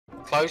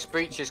Close,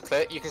 breach is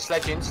clear. You can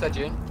sledge in, sledge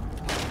in.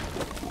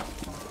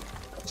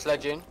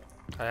 Sledge in.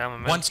 I am a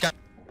man. One sky.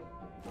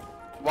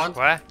 One.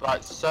 Where?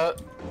 Right, so.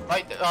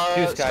 Wait,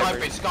 sky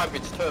bridge,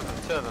 two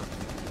of them.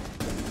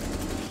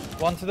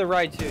 One to the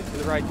right, two. To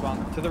the right,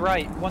 one. To the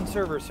right. One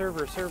server.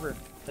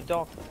 The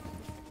dock.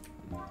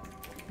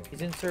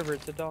 He's in server,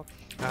 it's a dock.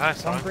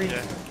 Some breach.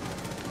 Yeah.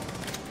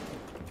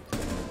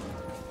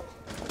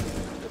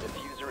 The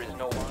diffuser is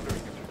no longer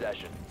in your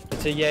possession.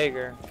 It's a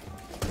Jaeger.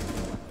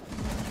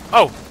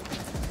 Oh!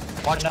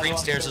 Watch green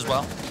stairs as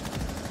well.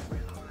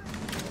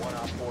 1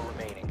 op 4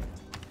 remaining.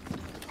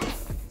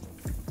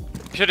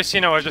 You should have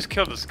seen how I just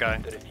killed this guy.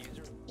 The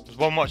diffuser. There's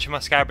one watching my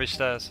Scarbridge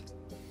stairs.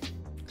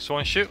 So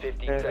one shoot.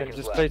 15 Okay, seconds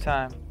just left. play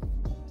time.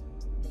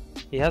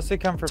 He has to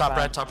come for Top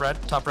plan. red, top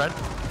red, top red.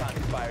 Time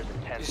expires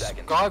in 10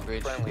 seconds.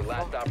 Garbage. Friendly,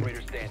 last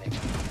operator standing.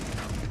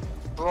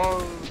 Bro.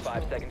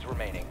 5 seconds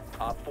remaining.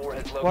 Op 4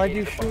 has located Why'd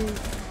you the shoot?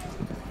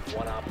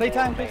 bomb. 1 op Play 4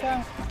 time,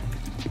 remaining.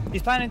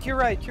 He's planning to your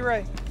right,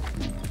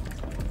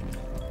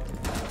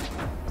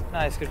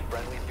 Nice, good.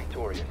 Friendly is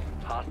victorious.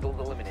 Hostiles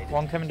eliminated.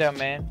 One coming down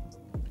main.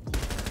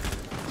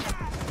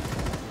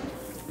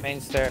 Main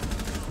stair.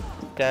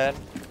 Dead.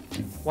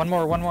 One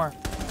more.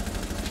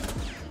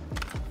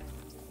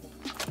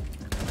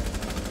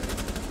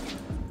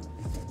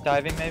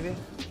 Diving maybe?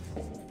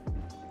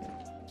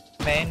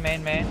 Main.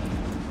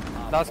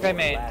 Last guy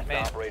main. Last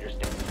operator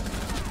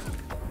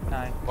standing.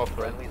 Nice.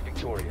 Friendly is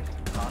victorious.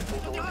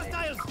 Hostiles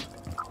eliminated.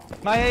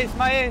 My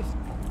ace!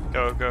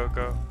 Go.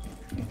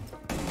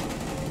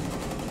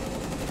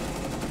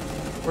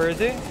 Where is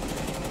he?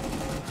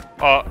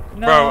 Oh,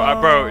 No.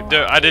 bro,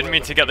 I didn't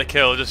mean to get the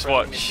kill, just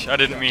watch. I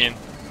didn't mean.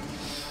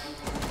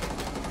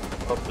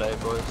 Well played,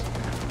 boys.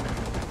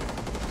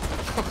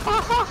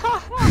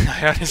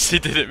 I honestly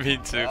didn't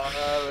mean to.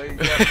 Oh, we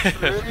got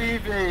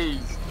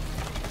freebies.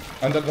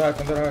 Under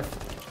hard.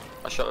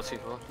 I shot the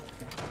C4.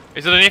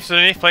 He's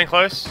underneath, playing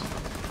close.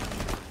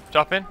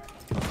 Drop in.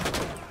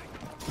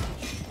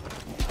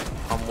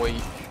 I'm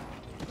weak.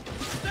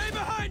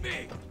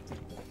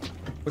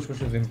 Push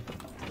with him.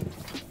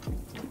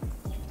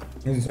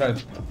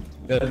 Inside.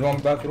 There's one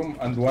bathroom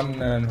and one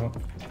no.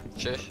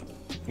 Shish.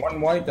 One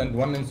white and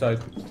one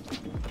inside.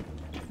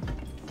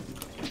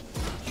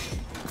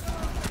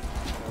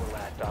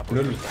 Last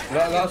operator.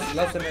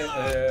 Last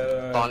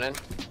Gone in.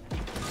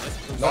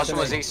 Last one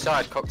was east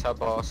side, cocktail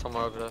bar,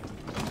 somewhere over there.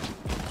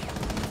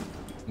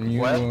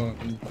 New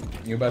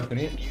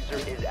balcony. Diffuser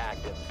is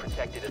active.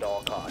 Protected at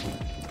all costs.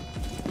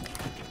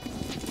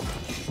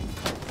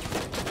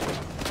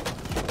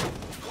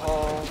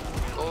 Oh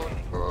god,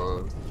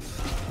 bro.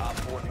 Op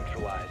 4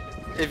 neutralized.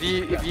 If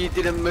you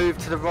didn't move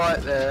to the right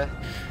there.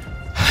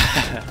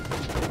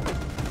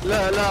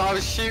 look, I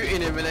was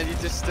shooting him and then he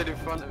just stood in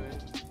front of me.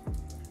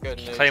 Good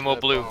news, Claymore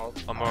no blue. problem.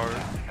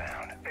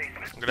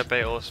 I'm gonna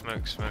bait all the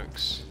smokes.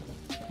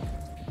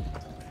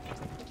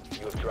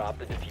 You have dropped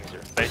the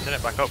diffuser. Baiting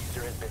it back up.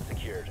 Diffuser has been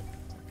secured.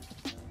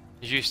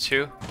 He's used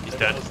 2. He's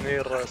dead. Nice.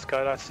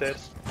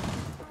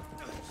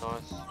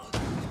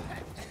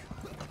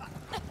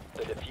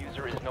 The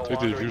diffuser is no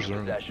longer in your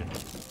possession.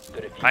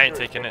 The diffuser I ain't has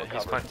taking been it. He's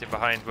recovered. planting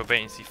behind. We're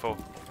baiting C4.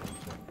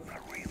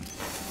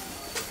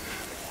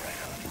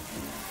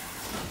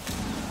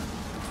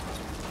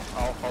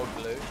 I'll hold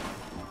blue.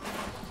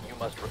 You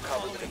must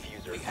recover the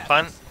diffuser.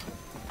 Plant.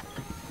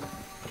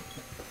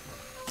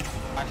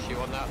 Actually,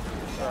 on that.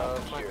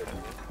 Secured.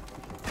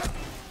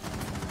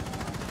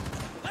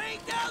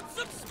 Laying down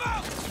some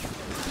smoke!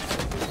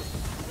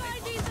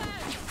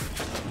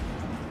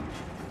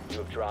 You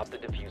have dropped the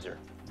diffuser.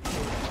 The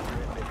diffuser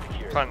has been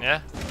secured. Plant, yeah?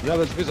 You have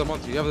the diffuser,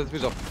 Monty. You have the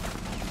diffuser.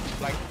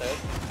 Flank third.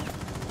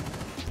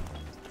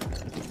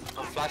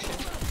 I'm flashing.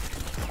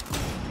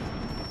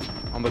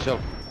 On the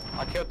shelf.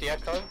 I killed the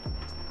echo.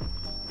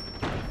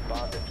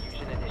 Bomb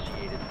diffusion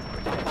initiated.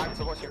 I'm back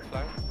to watching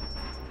flank.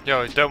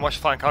 Yo, don't watch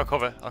flank. I'll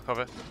cover.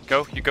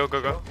 Go. You go.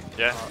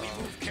 Yeah.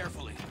 Move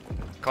carefully.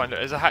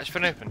 Kinda. Is the hatch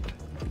been opened?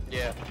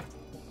 Yeah.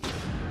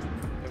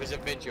 It was a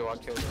vigil, I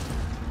killed him.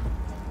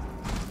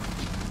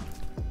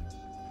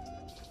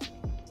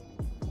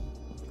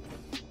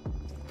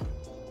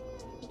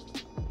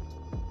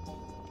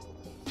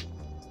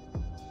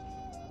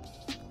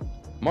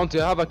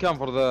 Monty, I have a cam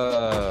for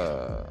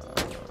the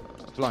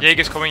flank.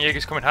 Jaeger's coming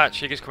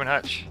hatch.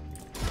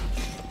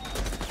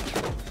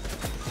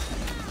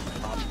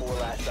 Op 4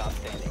 last stop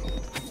standing.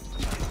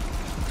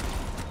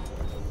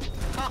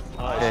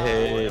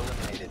 Hey.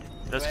 Eliminated.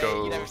 Let's Wait,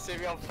 go. You never see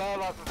me on fire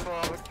life before,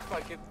 I would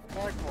fucking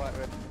white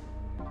with.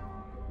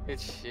 Good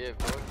shit,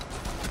 boy.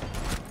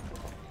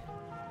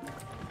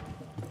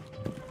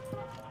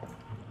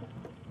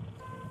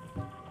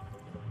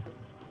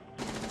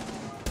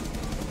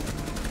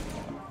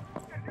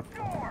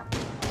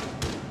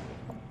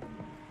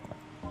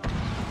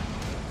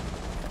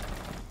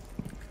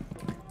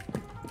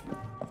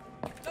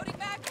 Loading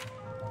back!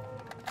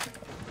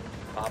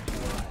 Op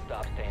 4 last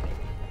stop standing.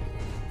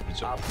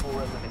 Op 4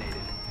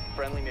 eliminated.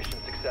 Friendly mission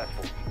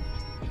successful.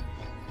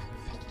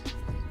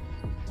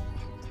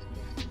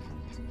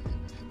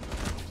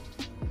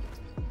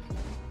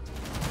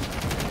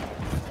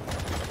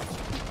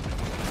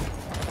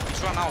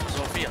 run out,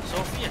 Sophia.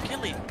 Sophia,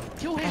 kill him.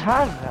 Kill him.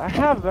 I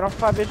have, but I'm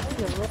 5 HP.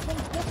 What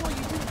are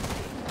you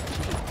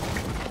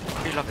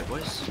doing? Be lucky,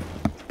 boys.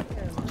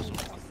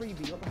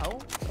 Freebie, what the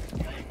hell?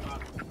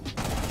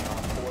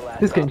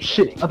 This game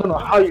shit. I don't know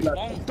how you like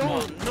Monk,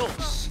 you're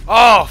nuts.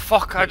 Oh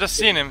fuck! I just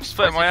seen him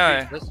split my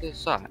eye. Where's the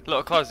side?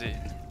 Little Clausy.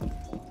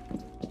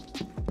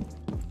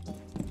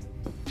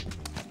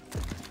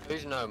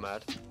 Who's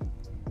Nomad?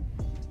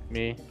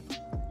 Me.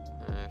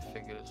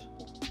 Figures.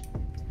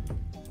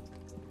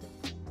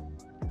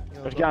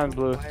 Let's get on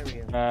blue. Full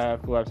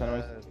webs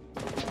anyways.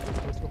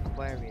 Let's look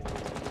Aquarian.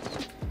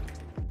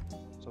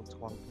 So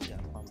Twonk, yeah,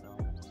 calm down.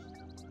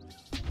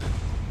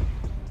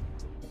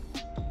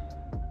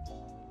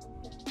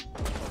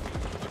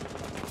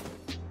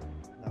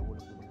 That would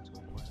have been into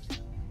Aquarian.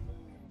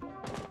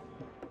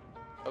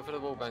 Go for the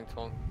wall bang,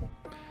 Twonk.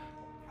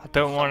 I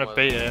don't want to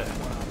bait it.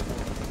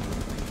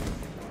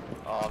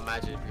 Oh,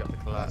 imagine we got the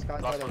collapse.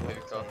 Nice, Last guys, one, nice.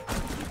 hookah.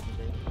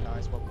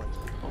 Nice, well played.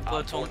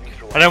 Play Twonk.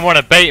 I didn't want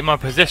to bait my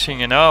position,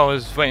 you know. I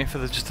was waiting for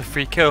just a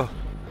free kill.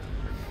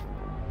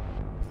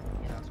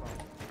 Yeah, that's fine.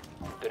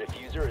 The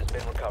diffuser has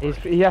been recovered.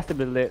 He has to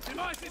be lit.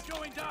 Device is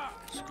going dark.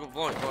 It's a good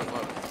point.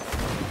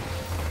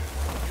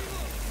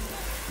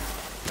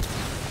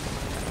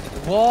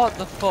 What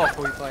the fuck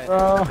were you playing?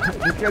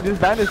 This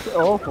band is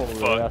awful,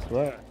 bro, I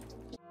swear.